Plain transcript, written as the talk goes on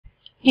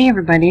Hey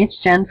everybody, it's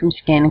Jen from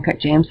ScanNCut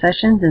Jam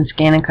Sessions and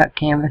ScanNCut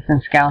Canvas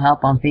and SCAL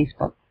Help on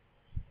Facebook.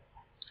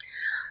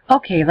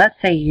 Okay,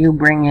 let's say you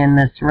bring in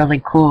this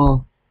really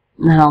cool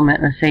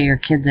helmet, let's say your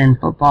kid's in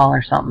football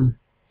or something,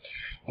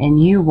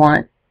 and you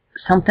want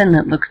something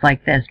that looks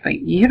like this,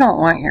 but you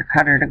don't want your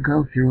cutter to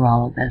go through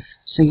all of this,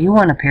 so you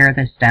want to pare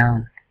this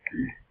down.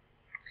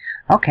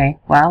 Okay,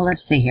 well,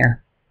 let's see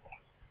here.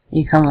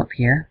 You come up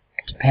here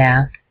to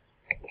Path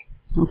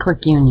and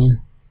click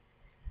Union.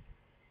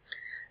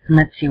 And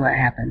let's see what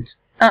happens.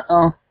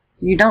 Uh-oh,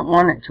 you don't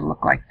want it to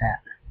look like that.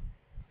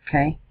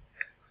 Okay?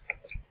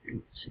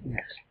 Let's see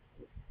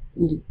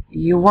this.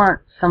 You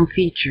want some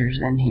features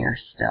in here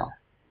still.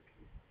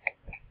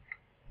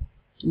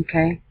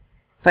 Okay?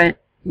 But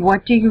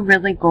what do you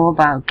really go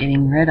about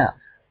getting rid of?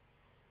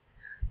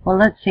 Well,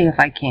 let's see if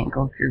I can't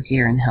go through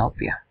here and help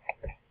you.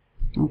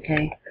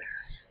 Okay?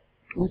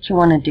 What you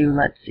want to do,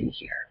 let's see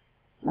here.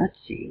 Let's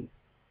see.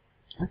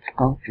 Let's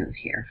go through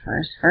here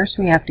first. First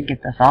we have to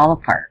get this all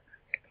apart.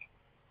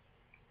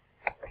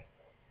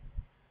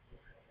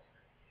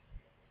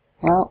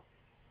 Well,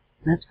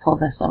 let's pull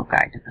this little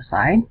guy to the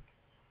side.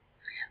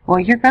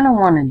 What you're going to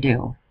want to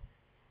do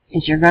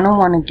is you're going to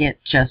want to get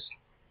just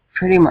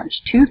pretty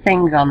much 2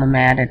 things on the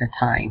mat at a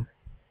time.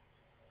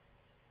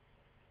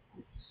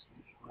 Let's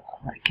see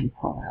what I can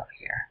pull out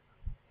here.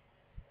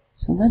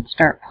 So let's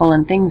start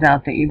pulling things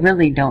out that you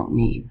really don't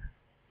need.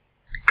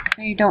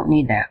 So you don't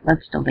need that.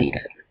 Let's delete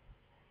it.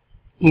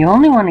 You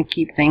only want to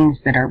keep things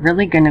that are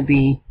really going to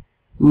be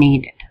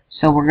needed.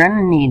 So we're going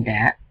to need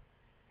that.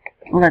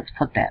 Let's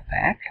put that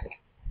back.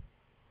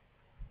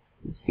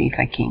 Let's see if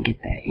I can't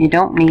get that. You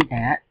don't need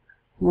that.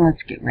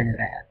 Let's get rid of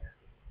that.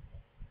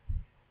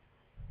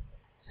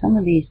 Some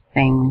of these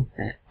things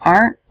that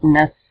aren't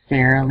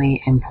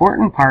necessarily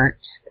important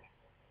parts,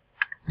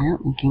 well,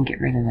 we can get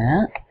rid of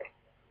that.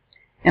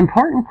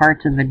 Important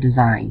parts of the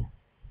design.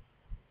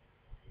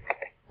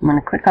 I'm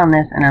going to click on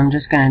this and I'm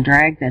just going to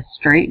drag this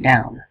straight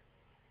down.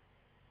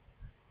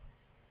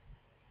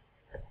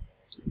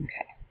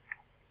 Okay.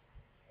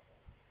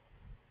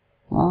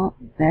 Well,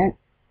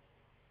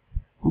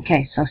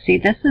 okay, so see,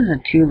 this is a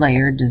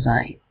 2-layered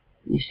design.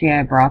 You see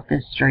I brought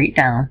this straight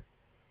down.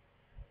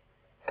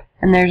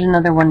 And there's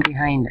another one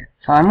behind it.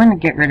 So I'm going to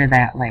get rid of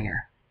that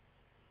layer.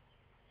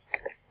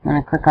 I'm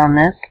going to click on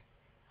this.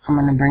 I'm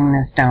going to bring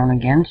this down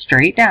again,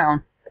 straight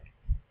down.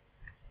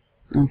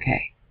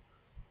 Okay.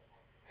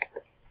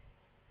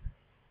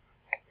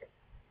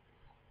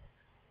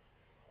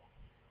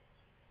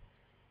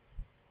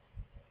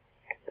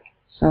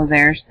 So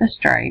there's the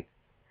stripe.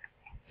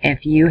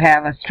 If you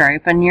have a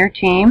stripe on your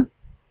team,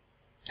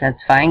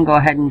 that's fine. Go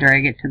ahead and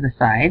drag it to the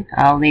side.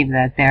 I'll leave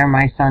that there.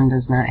 My son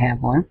does not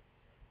have one.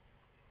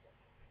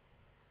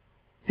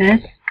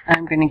 This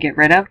I'm going to get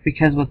rid of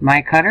because with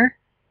my cutter,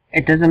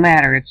 it doesn't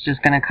matter. It's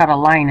just going to cut a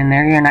line in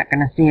there. You're not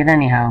going to see it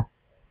anyhow.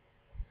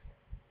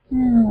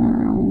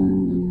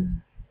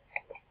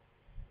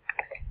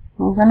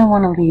 We're going to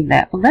want to leave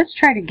that. But let's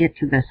try to get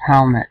to this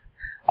helmet.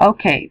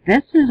 Okay,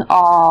 this is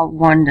all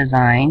one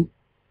design.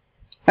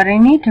 But I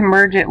need to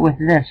merge it with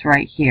this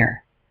right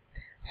here.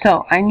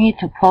 So I need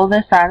to pull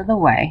this out of the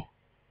way,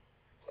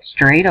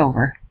 straight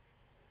over.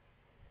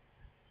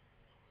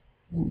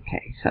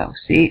 Okay, so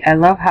see, I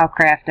love how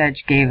Craft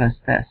Edge gave us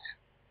this.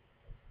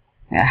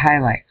 It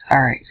highlights.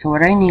 Alright, so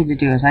what I need to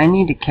do is I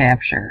need to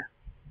capture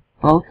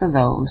both of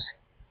those.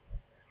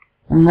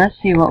 And let's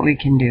see what we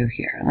can do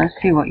here. Let's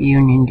see what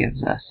Union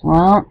gives us.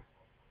 Well,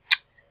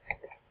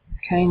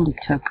 kind of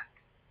took...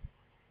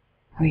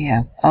 Oh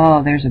yeah.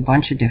 Oh, there's a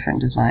bunch of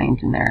different designs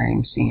in there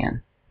I'm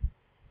seeing.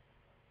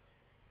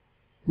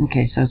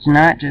 Okay, so it's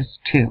not just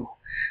 2.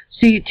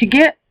 See, to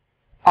get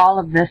all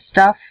of this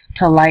stuff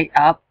to light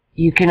up,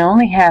 you can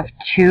only have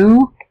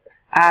 2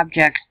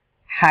 objects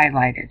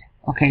highlighted.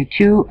 Okay,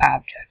 2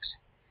 objects.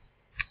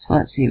 So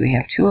let's see, we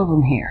have 2 of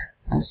them here.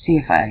 Let's see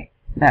if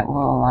that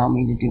will allow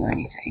me to do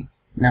anything.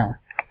 No.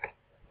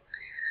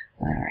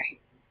 Alright.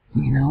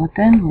 You know what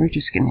then? We're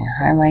just going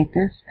to highlight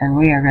this and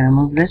we are going to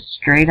move this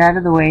straight out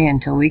of the way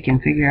until we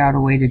can figure out a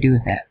way to do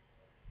that.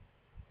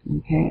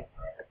 Okay.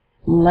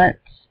 Let's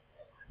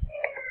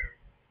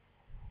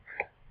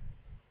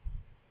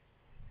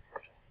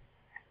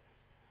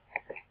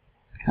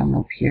come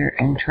up here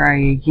and try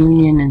a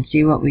union and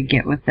see what we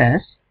get with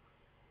this.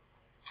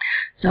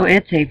 So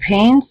it's a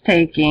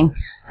painstaking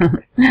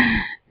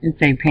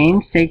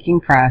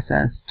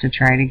process to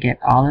try to get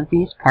all of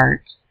these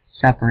parts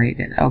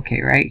separated. Okay,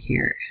 right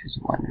here is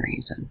one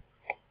reason.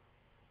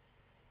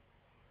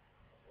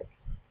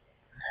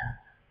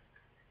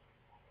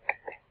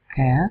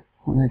 Path.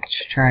 Let's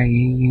try a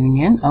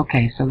union.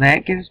 Okay, so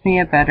that gives me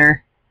a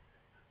better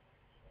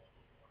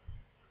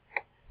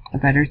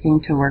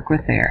thing to work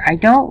with there. I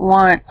don't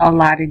want a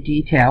lot of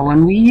detail.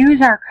 When we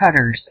use our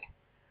cutters,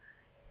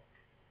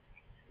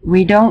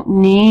 we don't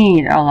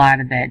need a lot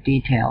of that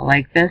detail.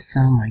 Like this.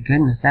 Oh my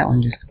goodness, that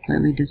one just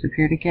completely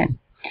disappeared again.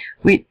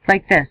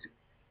 Like this.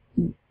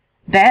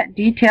 That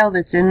detail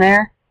that's in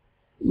there,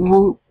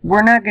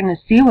 we're not going to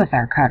see with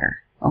our cutter,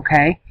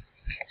 okay?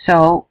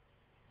 So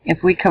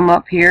if we come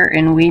up here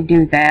and we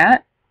do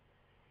that,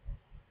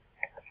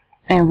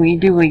 and we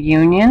do a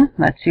union,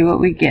 let's see what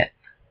we get.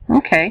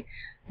 Okay,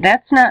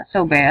 that's not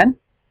so bad.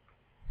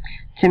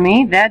 To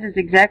me, that is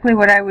exactly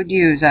what I would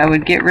use. I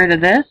would get rid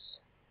of this.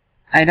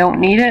 I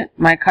don't need it.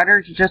 My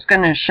cutter's just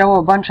going to show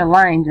a bunch of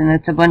lines, and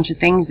it's a bunch of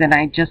things that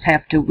I just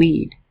have to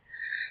weed.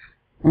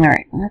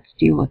 Alright, let's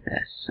deal with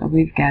this. So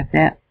we've got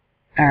that.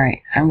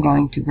 Alright, I'm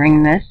going to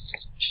bring this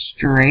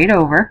straight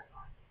over.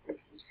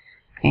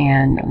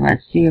 And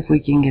let's see if we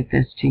can get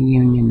this to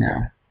union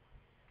now.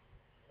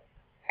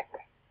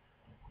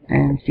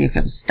 And see if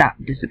it'll stop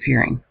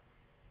disappearing.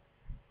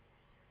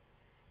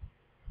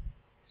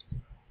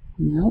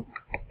 Nope.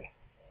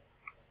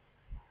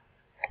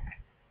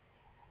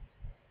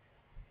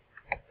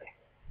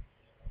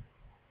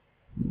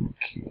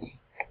 Okay,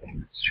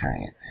 let's try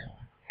it now.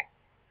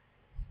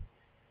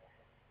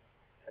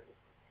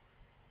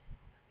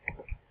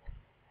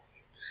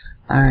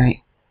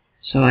 Alright,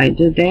 so I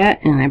did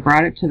that and I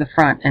brought it to the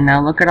front, and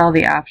now look at all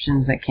the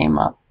options that came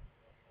up.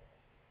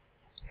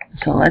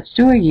 So let's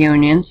do a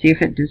union, see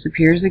if it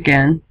disappears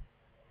again.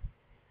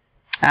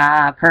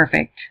 Ah,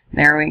 perfect.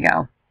 There we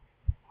go.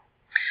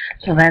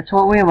 So that's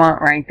what we want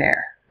right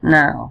there.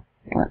 Now,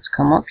 let's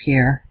come up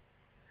here,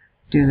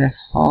 do this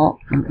whole,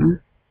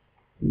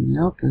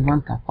 nope, we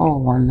want the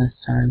whole one this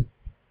time.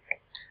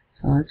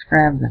 So let's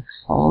grab this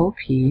whole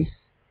piece.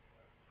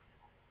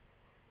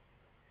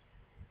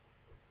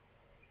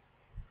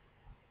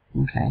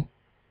 Okay,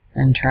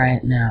 and try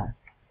it now.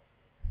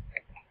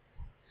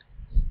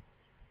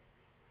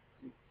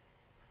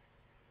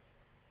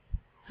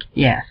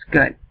 Yes,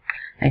 good.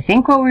 I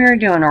think what we were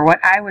doing, or what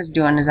I was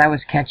doing, is I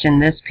was catching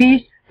this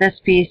piece,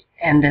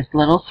 and this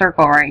little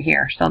circle right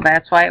here. So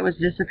that's why it was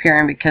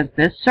disappearing, because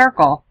this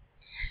circle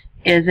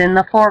is in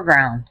the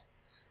foreground.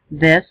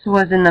 This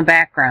was in the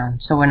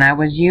background. So when I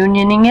was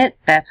unioning it,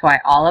 that's why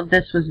all of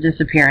this was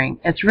disappearing.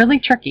 It's really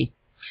tricky.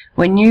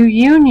 When you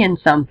union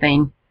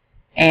something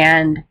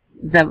and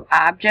the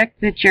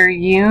object that you're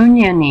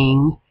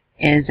unioning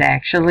is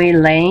actually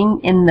laying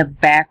in the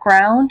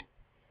background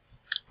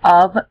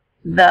of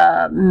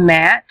the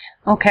mat,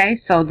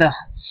 okay, so the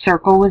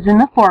circle was in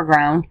the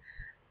foreground,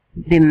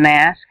 the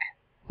mask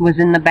was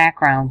in the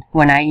background.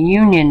 When I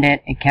unioned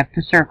it, it kept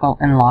the circle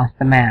and lost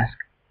the mask,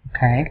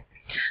 okay.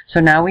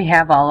 So now we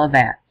have all of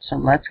that. So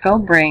let's go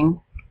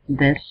bring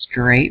this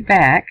straight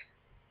back.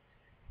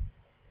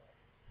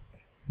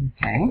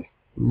 Okay,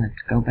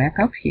 let's go back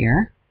up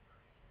here.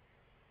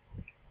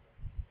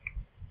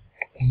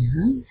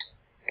 And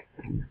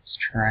let's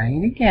try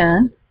it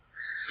again.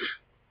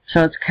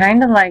 So it's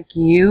kind of like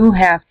you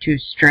have to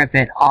strip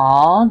it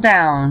all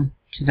down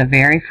to the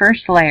very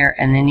first layer,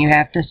 and then you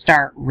have to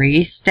start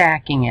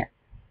restacking it.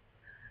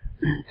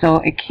 So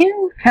it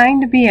can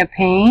kind of be a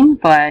pain,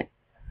 but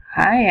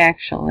I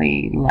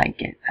actually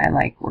like it. I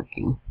like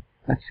working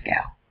with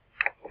SCAL.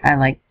 I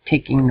like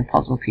taking the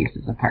puzzle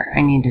pieces apart.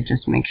 I need to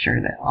just make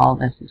sure that all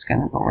this is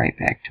going to go right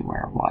back to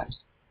where it was.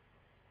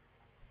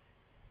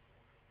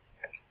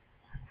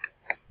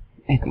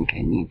 I think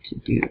I need to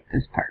do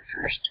this part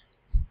first.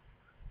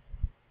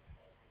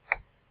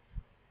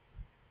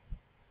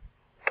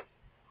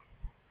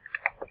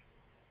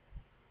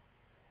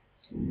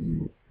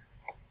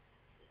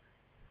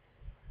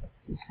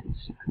 This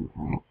has to come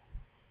out.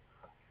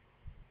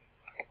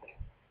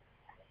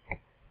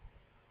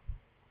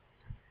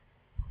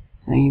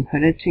 So you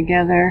put it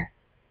together,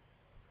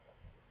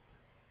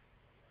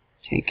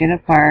 take it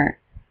apart,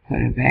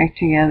 put it back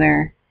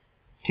together,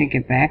 take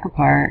it back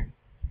apart.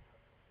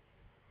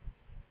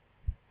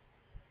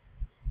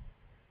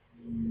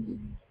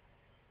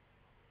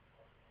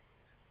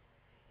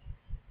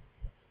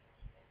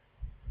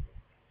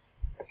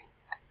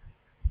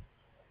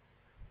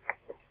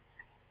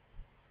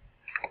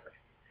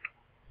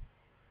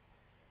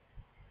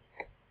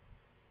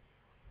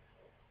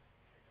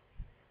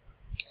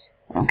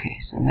 Okay,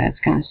 so that's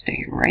going to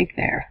stay right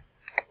there.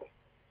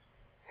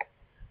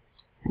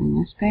 Bring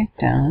this back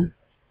down.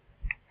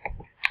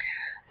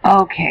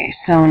 Okay,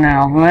 so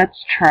now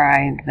let's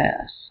try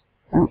this.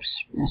 Oops,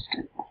 missed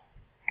it.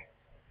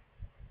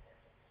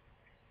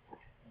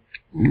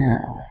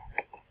 No.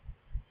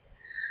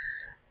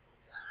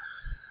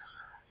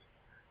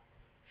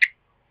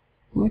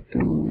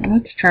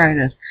 Let's try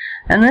this.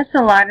 And this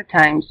a lot of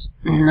times,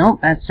 nope,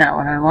 that's not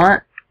what I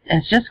want.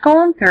 It's just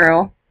going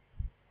through.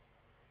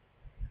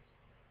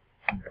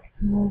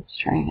 Let's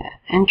try that.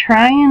 And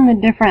trying the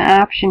different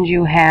options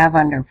you have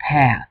under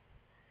path.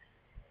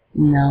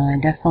 No,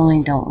 I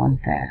definitely don't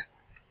want that.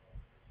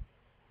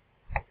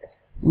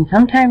 And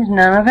sometimes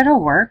none of it will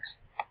work.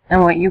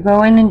 And what you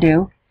go in and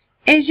do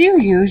is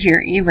you use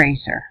your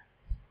eraser.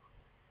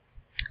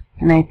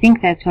 And I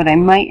think that's what I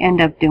might end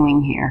up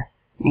doing here.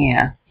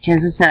 Yeah,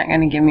 because it's not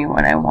going to give me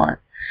what I want.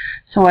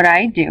 So what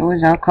I do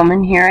is I'll come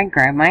in here, I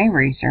grab my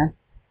eraser.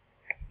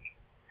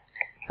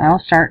 I'll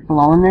start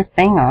blowing this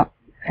thing up.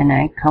 And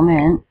I come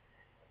in,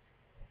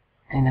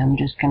 and I'm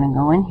just going to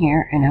go in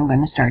here, and I'm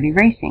going to start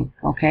erasing,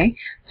 okay?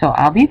 So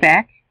I'll be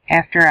back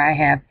after I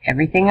have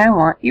everything I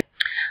want.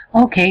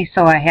 Okay,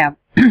 so I have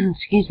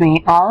excuse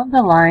me, all of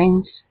the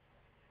lines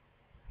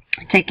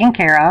taken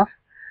care of.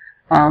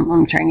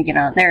 I'm trying to get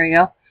out. There we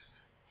go.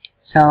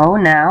 So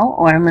now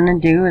what I'm going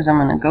to do is I'm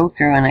going to go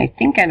through, and I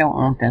think I don't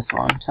want this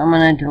one. So I'm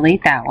going to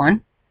delete that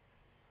one.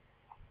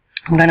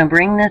 I'm going to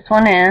bring this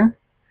one in.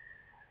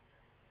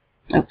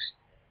 Oops.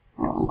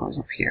 That one goes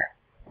up here.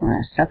 I'm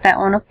going to set that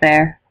one up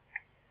there.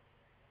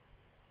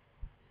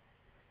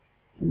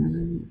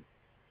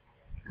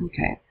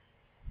 Okay.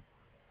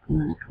 I'm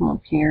going to come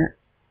up here.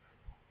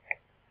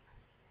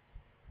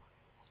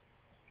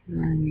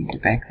 I need to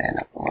back that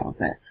up a little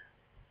bit.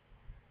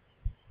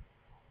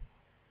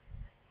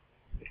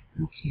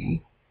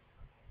 Okay.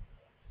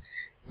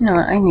 You know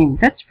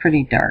what, that's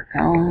pretty dark.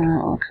 Oh,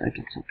 it looks like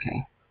it's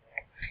okay.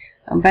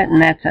 I'm betting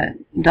that's a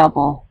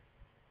double.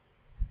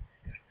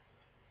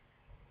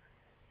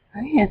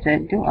 Why is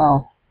it?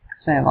 Oh,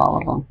 because I have all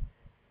of them.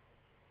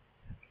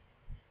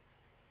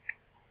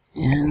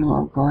 And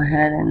we'll go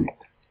ahead and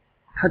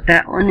put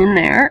that one in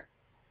there.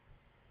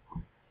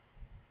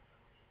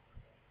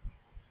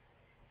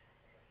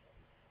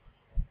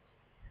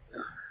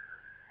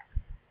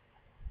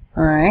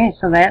 Alright,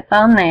 so that's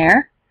on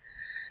there.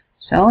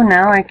 So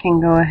now I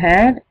can go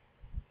ahead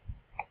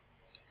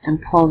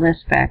and pull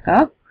this back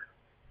up.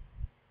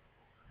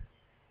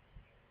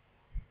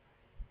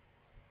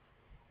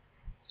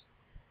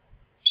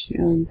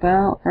 To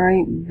about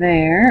right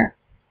there.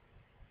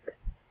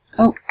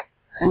 Oh,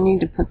 I need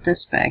to put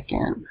this back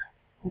in.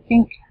 I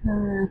think,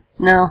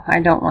 no, I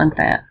don't want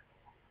that.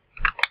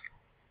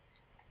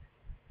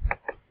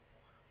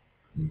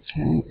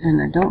 Okay,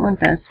 and I don't want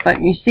this,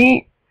 but you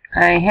see,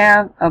 I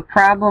have a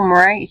problem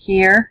right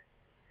here.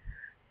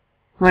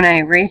 When I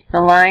erase the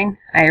line,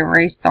 I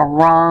erased the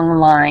wrong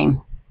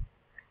line.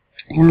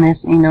 And this,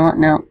 you know what,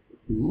 no.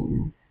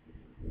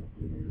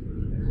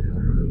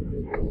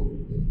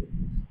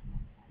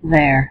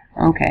 There,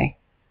 okay.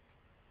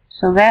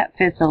 So that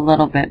fits a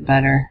little bit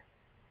better.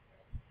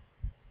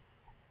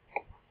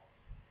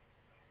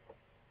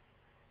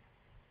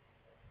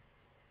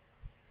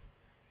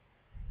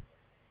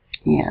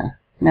 Yeah,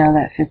 now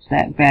that fits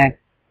that back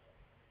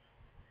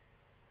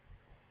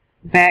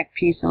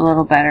piece a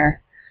little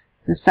better.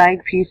 The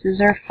side pieces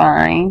are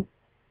fine.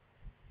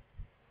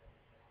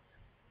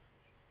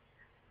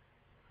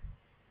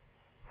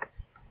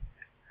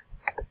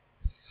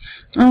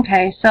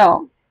 Okay,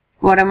 so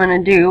what I'm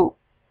going to do,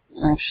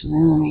 actually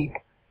let me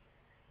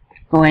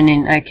go in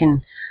and I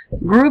can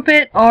group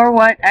it, or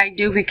what I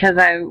do, because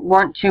I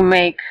want to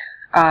make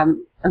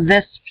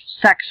this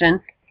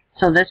section,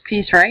 so this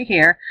piece right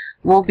here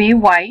will be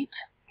white.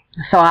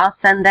 So I'll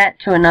send that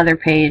to another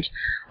page.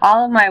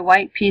 All of my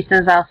white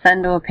pieces I'll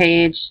send to a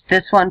page.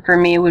 This one for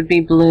me would be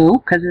blue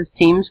because his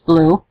team's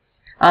blue.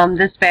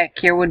 This back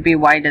here would be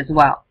white as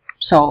well.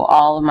 So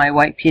all of my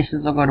white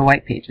pieces will go to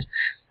white pages.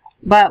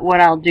 But what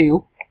I'll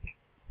do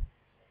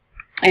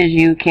is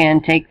you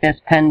can take this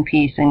pen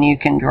piece and you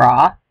can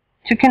draw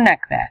to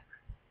connect that.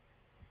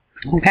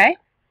 Okay?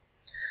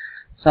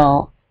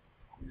 So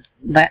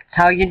that's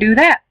how you do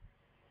that.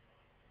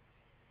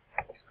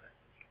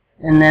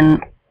 And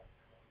then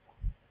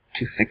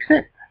to fix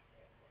it,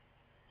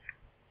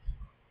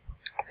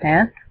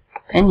 path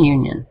and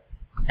union,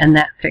 and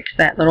that fixed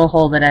that little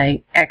hole that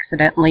I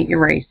accidentally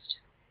erased.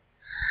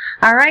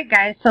 Alright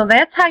guys, so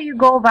that's how you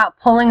go about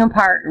pulling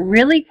apart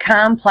really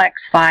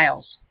complex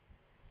files.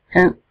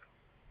 And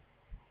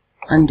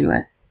undo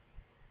it.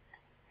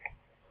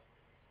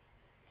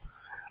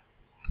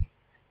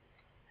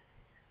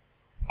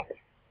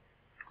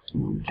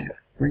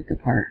 Break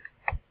apart.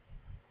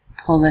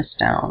 Pull this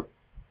down.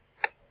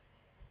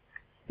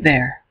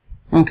 There.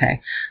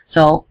 Okay,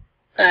 so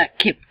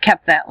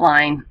kept that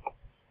line.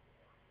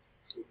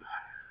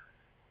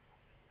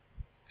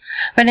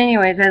 But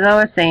anyways, as I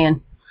was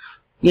saying,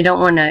 you don't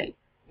want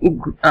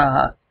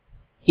to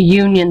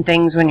union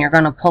things when you're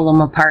going to pull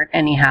them apart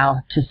anyhow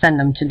to send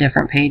them to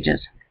different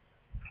pages.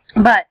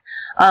 But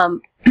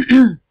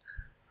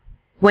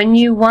when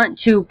you want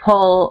to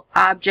pull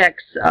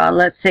objects,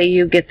 let's say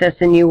you get this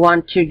and you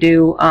want to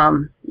do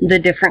the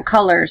different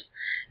colors,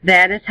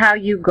 that is how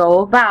you go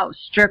about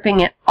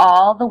stripping it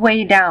all the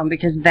way down,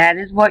 because that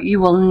is what you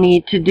will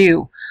need to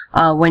do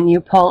when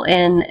you pull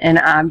in an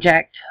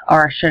object,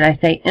 or should I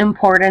say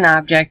import an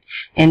object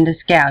into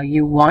SCAL.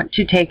 You want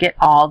to take it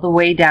all the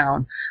way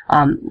down.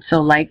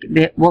 So like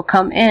it will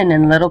come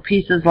in little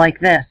pieces like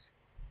this,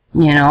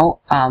 you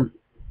know.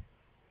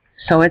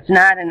 So it's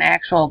not an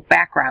actual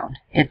background.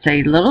 It's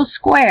a little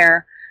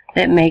square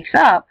that makes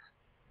up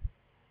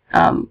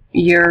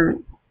your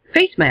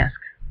face mask.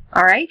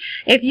 Alright,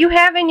 if you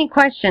have any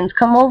questions,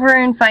 come over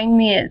and find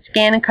me at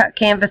ScanNCut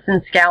Canvas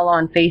and SCAL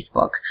on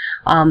Facebook.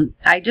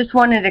 I just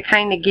wanted to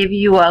kind of give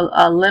you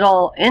a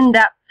little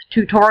in-depth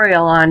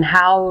tutorial on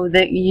how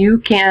that you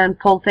can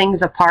pull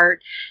things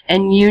apart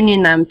and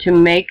union them to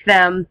make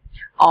them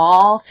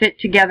all fit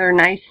together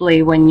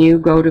nicely when you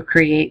go to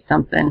create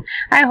something.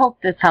 I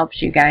hope this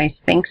helps you guys.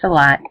 Thanks a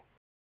lot.